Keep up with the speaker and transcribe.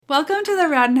Welcome to the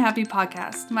Rad and Happy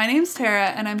podcast. My name's Tara,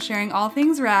 and I'm sharing all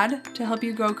things rad to help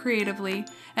you grow creatively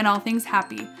and all things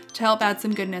happy to help add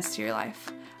some goodness to your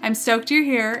life. I'm stoked you're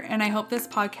here, and I hope this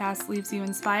podcast leaves you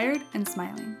inspired and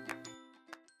smiling.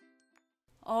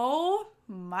 Oh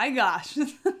my gosh, you're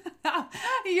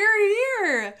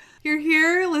here. You're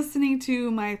here listening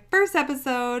to my first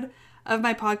episode of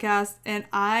my podcast, and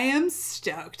I am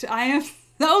stoked. I am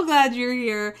so glad you're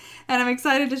here, and I'm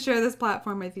excited to share this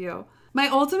platform with you. My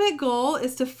ultimate goal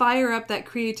is to fire up that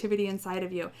creativity inside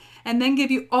of you and then give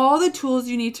you all the tools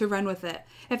you need to run with it.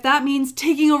 If that means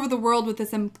taking over the world with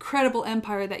this incredible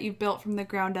empire that you've built from the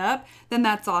ground up, then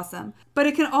that's awesome. But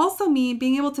it can also mean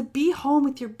being able to be home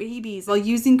with your babies while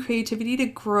using creativity to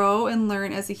grow and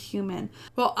learn as a human,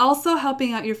 while also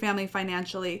helping out your family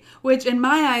financially, which in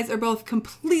my eyes are both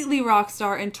completely rock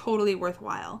star and totally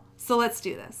worthwhile. So let's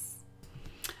do this.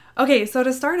 Okay, so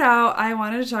to start out, I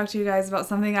wanted to talk to you guys about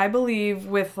something I believe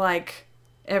with like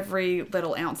every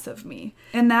little ounce of me.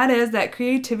 And that is that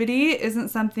creativity isn't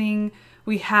something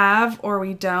we have or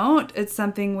we don't. It's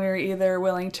something we're either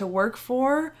willing to work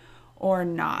for or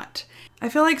not. I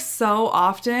feel like so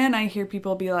often I hear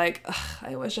people be like,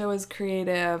 I wish I was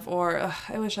creative, or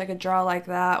I wish I could draw like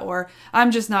that, or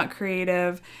I'm just not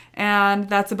creative. And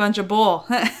that's a bunch of bull.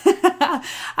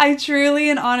 I truly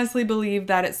and honestly believe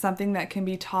that it's something that can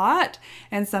be taught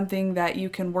and something that you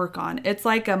can work on. It's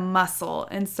like a muscle.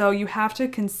 And so you have to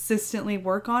consistently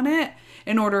work on it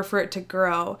in order for it to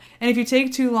grow. And if you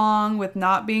take too long with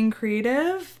not being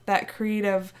creative, that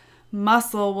creative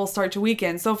muscle will start to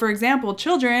weaken. So for example,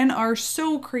 children are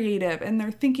so creative and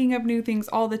they're thinking of new things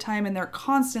all the time and they're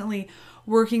constantly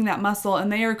working that muscle,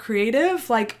 and they are creative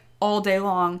like all day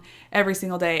long, every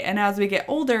single day. And as we get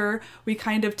older, we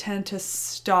kind of tend to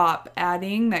stop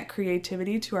adding that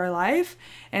creativity to our life.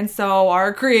 And so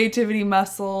our creativity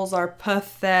muscles are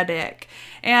pathetic.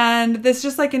 And it's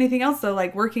just like anything else though,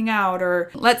 like working out, or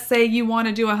let's say you want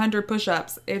to do 100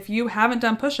 push-ups. If you haven't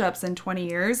done push-ups in 20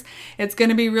 years, it's going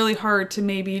to be really hard to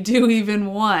maybe do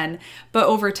even one. But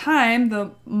over time,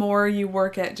 the more you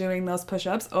work at doing those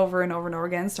push-ups over and over and over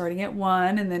again, starting at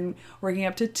 1 and then working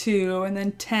up to 2 and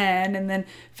then 10 and then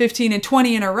 15 and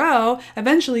 20 in a row,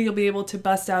 eventually you'll be able to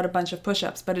bust out a bunch of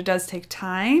push-ups. But it does take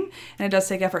time and it does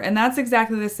take effort. And that's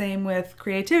exactly the same with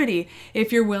creativity.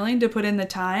 If you're willing to put in the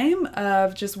time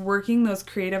of just working those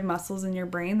creative muscles in your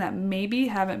brain that maybe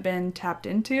haven't been tapped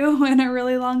into in a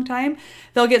really long time,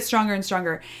 they'll get stronger and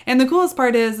stronger. And the coolest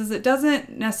part is it doesn't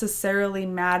necessarily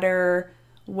matter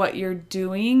what you're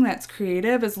doing that's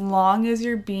creative, as long as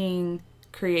you're being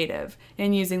creative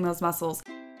and using those muscles.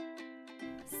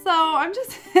 So I'm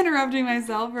just interrupting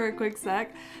myself for a quick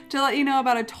sec to let you know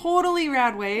about a totally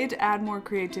rad way to add more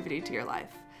creativity to your life.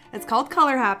 It's called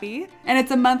Color Happy, and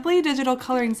it's a monthly digital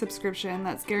coloring subscription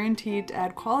that's guaranteed to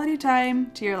add quality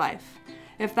time to your life.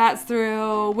 If that's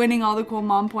through winning all the cool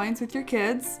mom points with your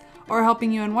kids, or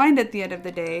helping you unwind at the end of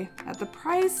the day, at the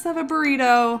price of a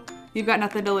burrito, you've got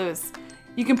nothing to lose.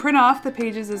 You can print off the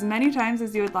pages as many times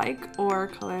as you would like, or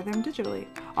color them digitally.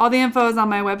 All the info is on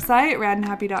my website,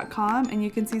 radandhappy.com, and you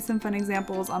can see some fun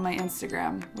examples on my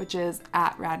Instagram, which is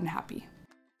 @radandhappy.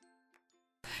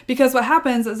 Because what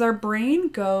happens is our brain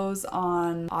goes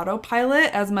on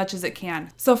autopilot as much as it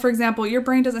can. So for example, your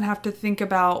brain doesn't have to think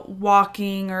about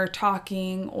walking or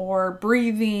talking or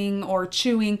breathing or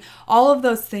chewing. All of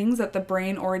those things that the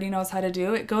brain already knows how to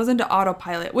do, it goes into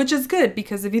autopilot, which is good,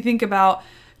 because if you think about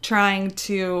trying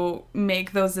to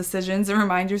make those decisions and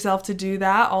remind yourself to do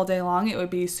that all day long, it would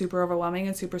be super overwhelming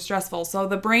and super stressful. So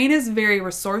the brain is very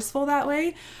resourceful that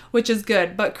way, which is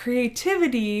good. But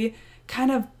creativity kind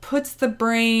of puts the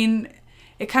brain,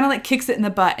 it kind of like kicks it in the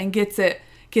butt and gets it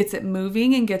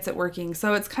moving and gets it working.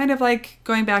 So it's kind of like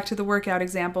going back to the workout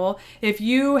example. If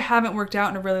you haven't worked out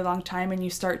in a really long time and you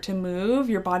start to move,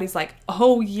 your body's like,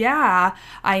 oh yeah,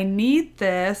 I need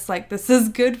this. Like, this is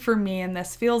good for me and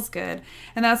this feels good.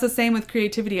 And that's the same with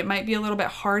creativity. It might be a little bit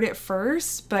hard at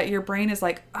first, but your brain is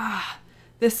like,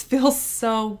 this feels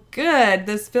so good.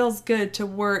 This feels good to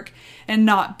work and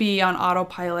not be on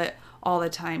autopilot all the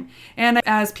time. And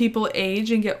as people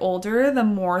age and get older, the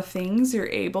more things you're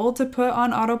able to put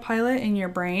on autopilot in your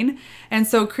brain. And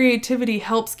so creativity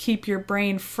helps keep your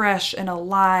brain fresh and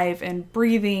alive and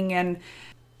breathing and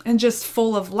just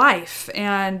full of life,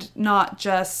 and not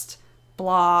just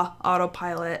blah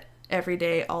autopilot every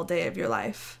day, all day of your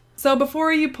life. So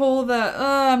before you pull the,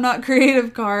 I'm not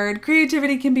creative card,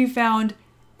 creativity can be found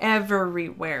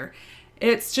everywhere.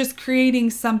 It's just creating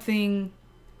something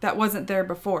that wasn't there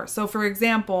before. So for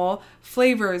example,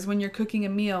 flavors when you're cooking a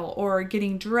meal, or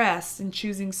getting dressed and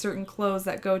choosing certain clothes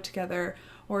that go together,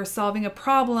 or solving a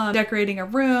problem, decorating a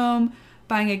room,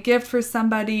 buying a gift for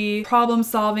somebody, problem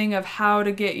solving of how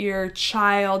to get your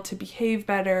child to behave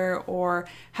better, or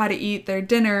how to eat their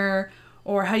dinner,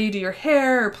 or how you do your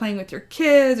hair, or playing with your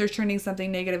kids, or turning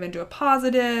something negative into a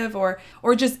positive, or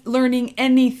just learning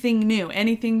anything new,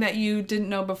 anything that you didn't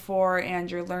know before and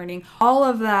you're learning. All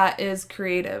of that is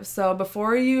creative. So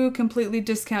before you completely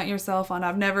discount yourself on,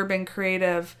 I've never been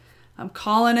creative, I'm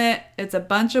calling it. It's a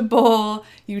bunch of bull.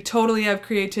 You totally have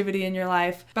creativity in your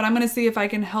life, but I'm going to see if I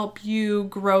can help you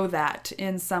grow that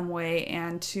in some way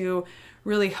and to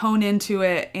really hone into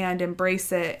it and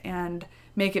embrace it and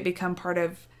make it become part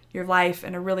of your life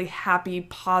and a really happy,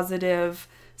 positive,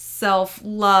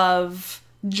 self-love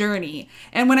journey.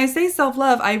 And when I say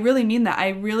self-love, I really mean that. I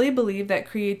really believe that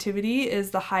creativity is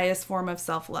the highest form of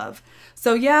self-love.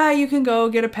 So yeah, you can go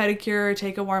get a pedicure or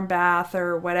take a warm bath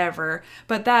or whatever,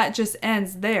 but that just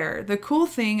ends there. The cool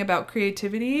thing about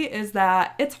creativity is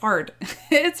that it's hard.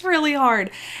 It's really hard.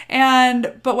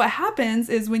 But what happens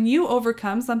is when you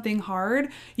overcome something hard,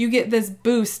 you get this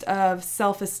boost of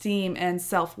self-esteem and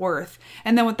self-worth.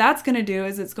 And then what that's going to do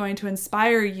is it's going to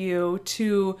inspire you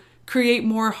to create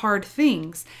more hard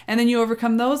things. And then you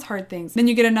overcome those hard things. Then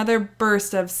you get another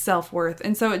burst of self-worth.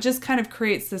 And so it just kind of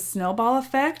creates this snowball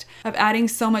effect of adding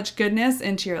so much goodness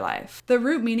into your life. The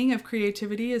root meaning of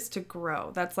creativity is to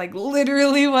grow. That's like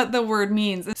literally what the word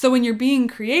means. So when you're being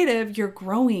creative, you're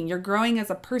growing. You're growing as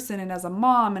a person and as a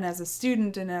mom and as a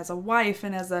student and as a wife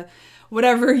and as a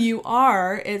whatever you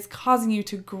are. It's causing you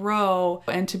to grow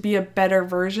and to be a better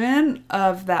version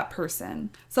of that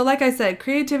person. So like I said,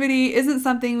 creativity isn't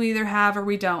something we either have or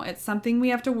we don't. It's something we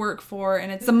have to work for,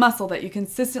 and it's a muscle that you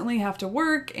consistently have to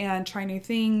work and try new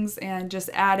things and just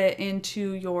add it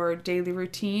into your daily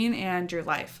routine and your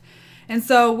life. And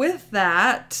so with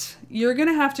that, you're going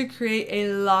to have to create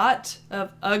a lot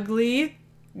of ugly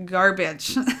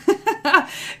garbage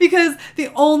because the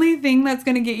only thing that's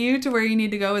going to get you to where you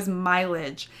need to go is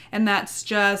mileage. And that's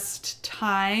just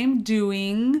time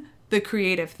doing the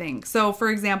creative thing. So for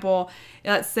example,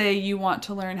 let's say you want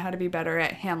to learn how to be better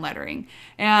at hand lettering.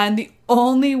 And the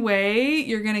only way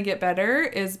you're going to get better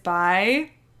is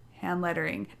by hand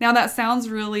lettering. Now that sounds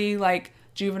really like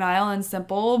juvenile and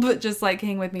simple, but just like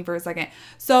hang with me for a second.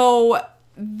 So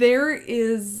there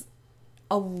is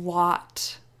a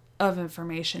lot of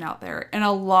information out there and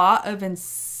a lot of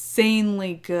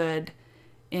insanely good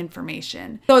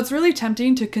information. So it's really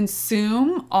tempting to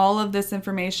consume all of this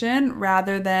information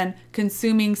rather than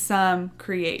consuming some,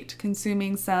 create.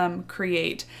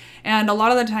 And a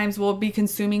lot of the times we'll be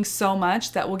consuming so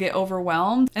much that we'll get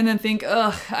overwhelmed and then think,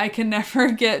 ugh, I can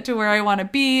never get to where I want to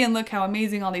be, and look how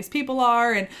amazing all these people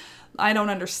are, and I don't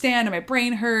understand, and my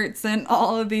brain hurts, and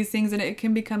all of these things, and it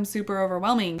can become super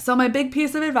overwhelming. So my big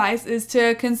piece of advice is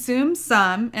to consume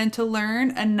some and to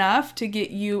learn enough to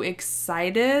get you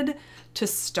excited to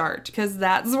start, because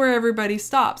that's where everybody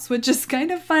stops, which is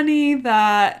kind of funny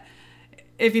that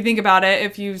if you think about it,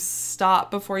 if you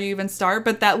stop before you even start,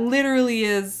 but that literally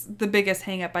is the biggest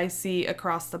hang up I see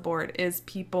across the board, is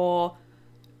people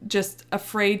just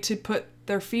afraid to put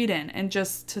their feet in and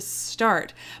just to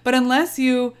start. But unless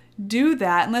you do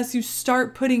that, unless you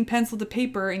start putting pencil to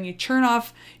paper and you turn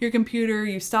off your computer,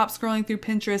 you stop scrolling through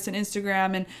Pinterest and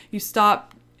Instagram, and you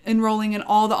stop enrolling in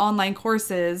all the online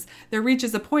courses, there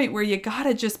reaches a point where you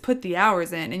gotta just put the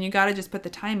hours in and you gotta just put the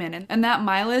time in. And that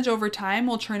mileage over time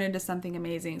will turn into something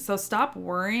amazing. So stop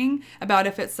worrying about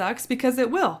if it sucks, because it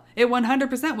will. It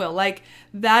 100% will. Like,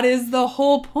 that is the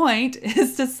whole point,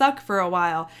 is to suck for a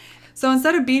while. So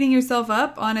instead of beating yourself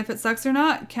up on if it sucks or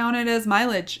not, count it as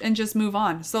mileage and just move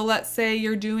on. So let's say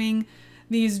you're doing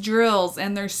these drills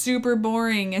and they're super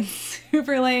boring and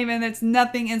super lame and it's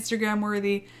nothing Instagram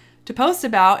worthy to post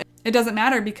about. It doesn't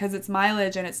matter, because it's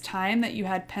mileage and it's time that you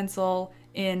had pencil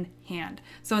in hand.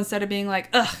 So instead of being like,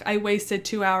 ugh, I wasted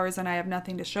 2 hours and I have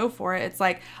nothing to show for it, it's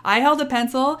like, I held a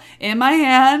pencil in my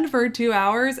hand for 2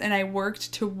 hours and I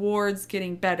worked towards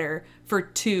getting better for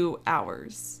 2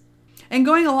 hours. And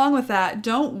going along with that,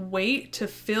 don't wait to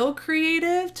feel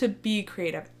creative to be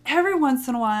creative. Every once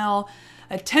in a while,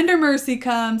 a tender mercy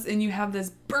comes and you have this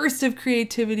burst of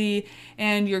creativity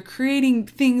and you're creating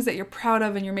things that you're proud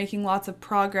of and you're making lots of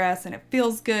progress and it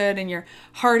feels good and your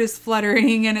heart is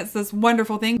fluttering and it's this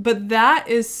wonderful thing. But that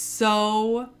is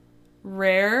so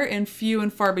rare and few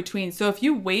and far between. So if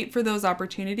you wait for those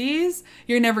opportunities,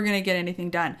 you're never going to get anything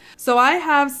done. So I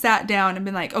have sat down and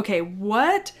been like, okay,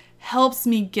 what helps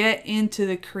me get into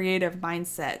the creative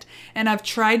mindset. And I've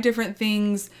tried different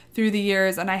things through the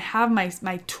years, and I have my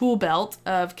tool belt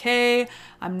of, okay,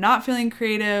 I'm not feeling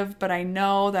creative, but I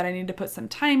know that I need to put some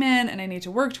time in and I need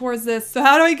to work towards this. So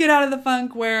how do I get out of the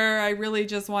funk where I really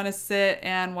just want to sit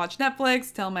and watch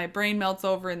Netflix till my brain melts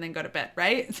over and then go to bed,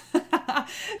 right?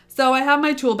 So I have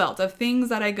my tool belt of things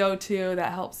that I go to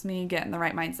that helps me get in the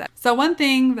right mindset. So one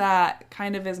thing that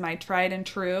kind of is my tried and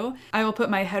true, I will put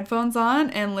my headphones on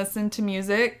and listen to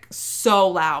music so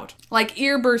loud, like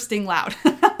ear bursting loud.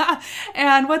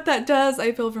 And what that does,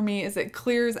 I feel for me, is it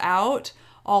clears out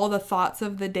all the thoughts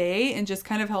of the day and just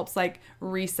kind of helps like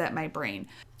reset my brain.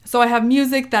 So I have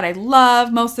music that I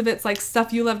love. Most of it's like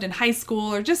stuff you loved in high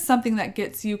school or just something that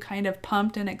gets you kind of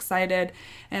pumped and excited.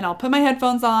 And I'll put my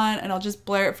headphones on and I'll just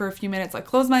blare it for a few minutes. I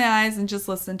close my eyes and just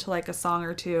listen to like a song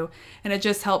or two. And it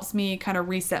just helps me kind of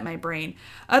reset my brain.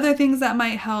 Other things that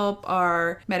might help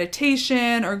are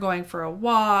meditation or going for a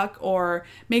walk or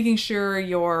making sure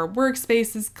your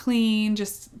workspace is clean,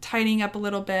 just tidying up a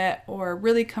little bit, or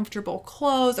really comfortable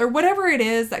clothes, or whatever it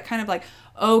is that kind of like,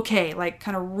 okay, like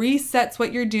kind of resets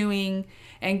what you're doing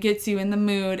and gets you in the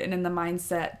mood and in the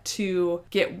mindset to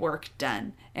get work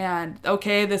done. And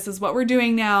okay, this is what we're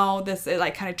doing now. It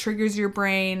like kind of triggers your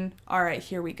brain. All right,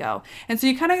 here we go. And so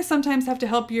you kind of sometimes have to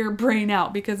help your brain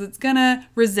out because it's gonna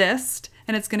resist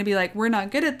and it's gonna be like, we're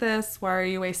not good at this. Why are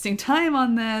you wasting time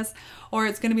on this? Or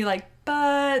it's gonna be like,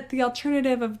 but the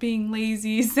alternative of being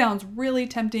lazy sounds really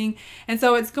tempting. And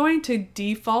so it's going to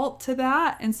default to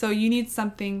that. And so you need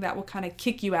something that will kind of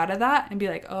kick you out of that and be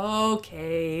like,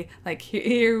 okay, like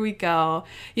here we go.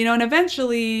 And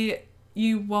eventually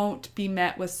you won't be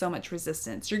met with so much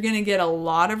resistance. You're going to get a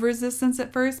lot of resistance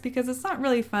at first because it's not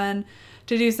really fun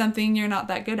to do something you're not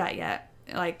that good at yet.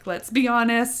 Like, let's be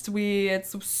honest,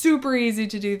 it's super easy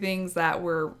to do things that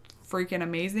we're freaking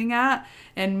amazing at,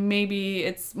 and maybe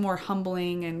it's more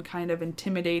humbling and kind of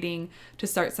intimidating to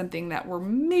start something that we're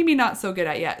maybe not so good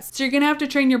at yet. So you're gonna have to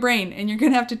train your brain, and you're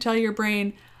gonna have to tell your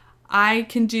brain, I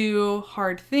can do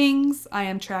hard things. I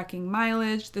am tracking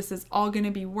mileage. This is all going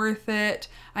to be worth it.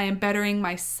 I am bettering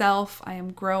myself. I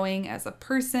am growing as a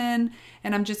person,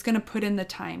 and I'm just going to put in the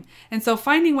time. And so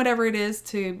finding whatever it is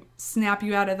to snap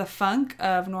you out of the funk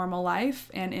of normal life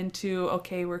and into,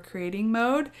 okay, we're creating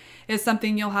mode is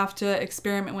something you'll have to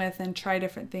experiment with and try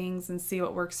different things and see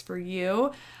what works for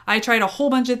you. I tried a whole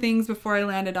bunch of things before I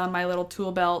landed on my little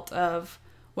tool belt of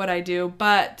what I do,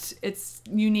 but it's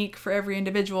unique for every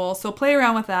individual. So play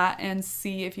around with that and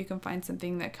see if you can find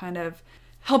something that kind of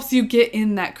helps you get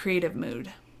in that creative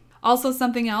mood. Also,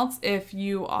 something else, if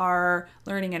you are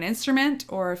learning an instrument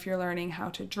or if you're learning how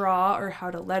to draw or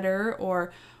how to letter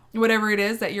or whatever it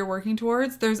is that you're working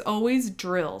towards, there's always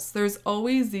drills. There's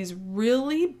always these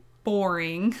really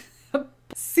boring,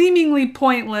 seemingly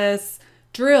pointless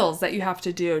drills that you have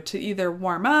to do to either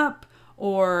warm up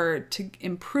or to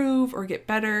improve or get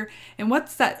better. And what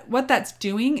that's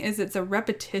doing is it's a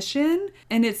repetition,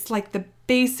 and it's like the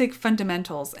basic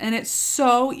fundamentals. And it's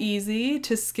so easy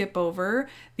to skip over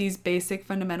these basic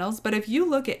fundamentals. But if you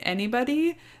look at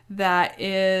anybody that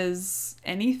is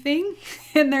anything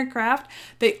in their craft,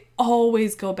 they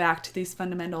always go back to these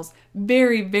fundamentals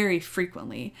very, very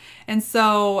frequently. And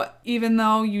so even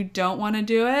though you don't want to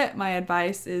do it, my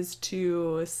advice is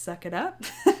to suck it up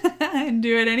and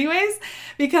do it anyways,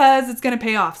 because it's going to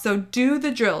pay off. So do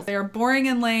the drills. They are boring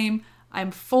and lame.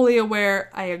 I'm fully aware.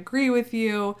 I agree with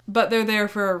you, but they're there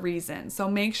for a reason. So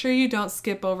make sure you don't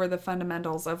skip over the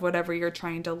fundamentals of whatever you're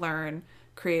trying to learn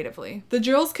creatively. The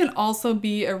drills can also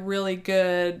be a really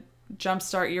good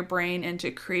jumpstart your brain into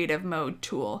creative mode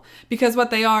tool, because what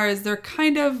they are is they're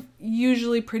kind of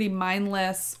usually pretty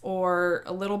mindless or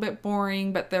a little bit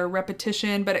boring, but they're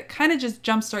repetition, but it kind of just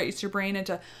jumpstarts your brain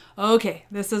into, okay,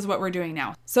 this is what we're doing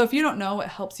now. So if you don't know what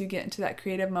helps you get into that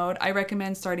creative mode, I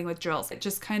recommend starting with drills. It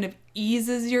just kind of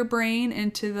eases your brain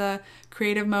into the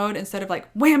creative mode instead of like,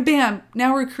 wham, bam,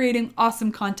 now we're creating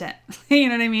awesome content. You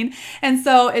know what I mean? And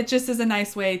so it just is a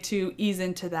nice way to ease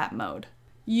into that mode.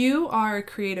 You are a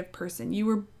creative person. You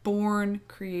were born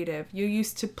creative. You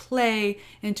used to play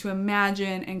and to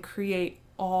imagine and create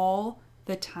all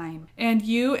the time. And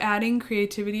you adding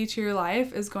creativity to your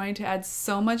life is going to add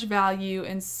so much value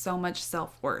and so much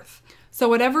self-worth. So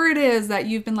whatever it is that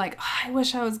you've been like, oh, I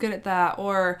wish I was good at that,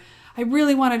 or I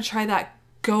really want to try that,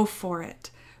 go for it.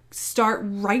 Start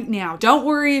right now. Don't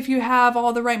worry if you have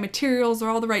all the right materials or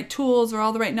all the right tools or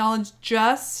all the right knowledge.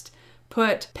 Just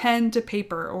put pen to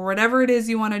paper or whatever it is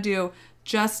you want to do.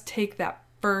 Just take that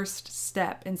first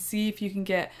step and see if you can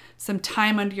get some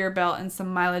time under your belt and some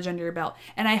mileage under your belt.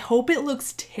 And I hope it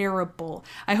looks terrible.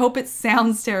 I hope it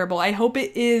sounds terrible. I hope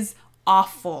it is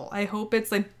awful. I hope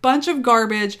it's a bunch of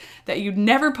garbage that you'd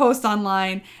never post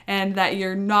online and that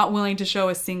you're not willing to show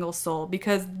a single soul,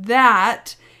 because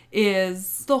that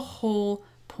is the whole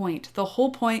point. The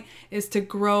whole point is to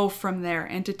grow from there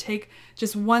and to take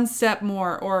just one step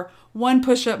more, or one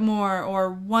push-up more,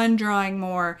 or one drawing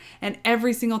more. And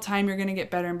every single time you're going to get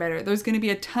better and better. There's going to be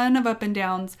a ton of up and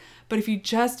downs, but if you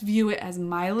just view it as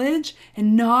mileage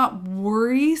and not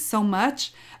worry so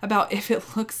much about if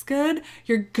it looks good,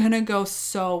 you're going to go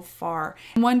so far.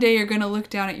 And one day you're going to look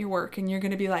down at your work and you're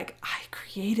going to be like, I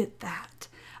created that.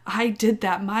 I did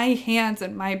that. My hands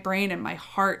and my brain and my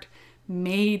heart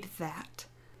made that.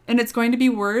 And it's going to be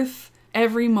worth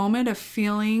every moment of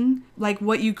feeling like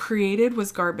what you created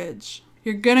was garbage.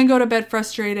 You're going to go to bed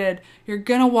frustrated. You're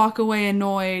going to walk away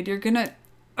annoyed. You're going to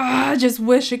just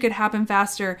wish it could happen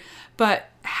faster. But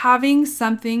having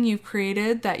something you've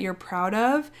created that you're proud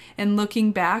of and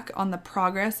looking back on the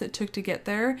progress it took to get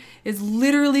there is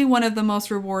literally one of the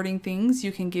most rewarding things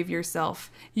you can give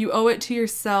yourself. You owe it to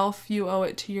yourself, you owe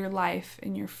it to your life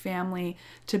and your family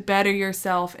to better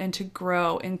yourself and to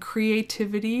grow. And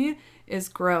creativity is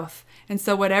growth. And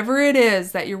so whatever it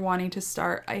is that you're wanting to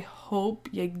start, I hope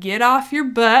you get off your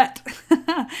butt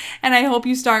and I hope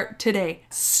you start today.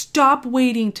 Stop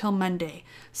waiting till Monday.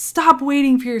 Stop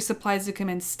waiting for your supplies to come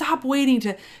in. Stop waiting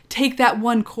to take that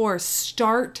one course.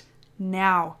 Start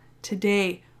now,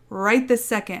 today, right this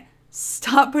second.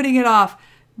 Stop putting it off.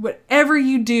 Whatever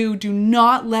you do, do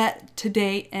not let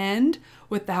today end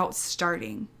without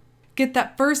starting. Get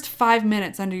that first 5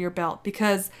 minutes under your belt,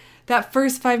 because that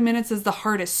first 5 minutes is the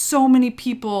hardest. So many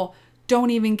people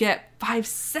don't even get 5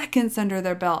 seconds under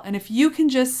their belt. And if you can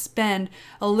just spend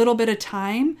a little bit of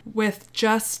time with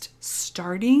just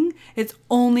starting, it's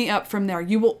only up from there.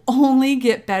 You will only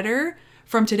get better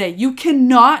from today. You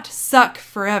cannot suck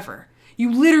forever.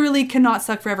 You literally cannot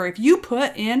suck forever. If you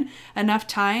put in enough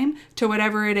time to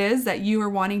whatever it is that you are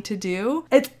wanting to do,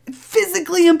 it's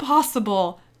physically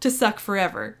impossible to suck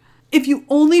forever. If you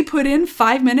only put in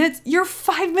 5 minutes, you're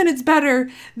 5 minutes better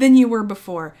than you were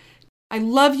before. I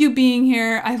love you being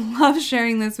here. I love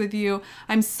sharing this with you.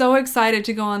 I'm so excited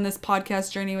to go on this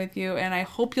podcast journey with you, and I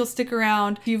hope you'll stick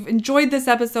around. If you've enjoyed this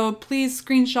episode, please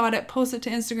screenshot it, post it to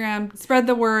Instagram, spread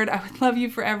the word. I would love you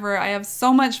forever. I have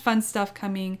so much fun stuff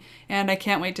coming, and I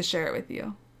can't wait to share it with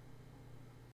you.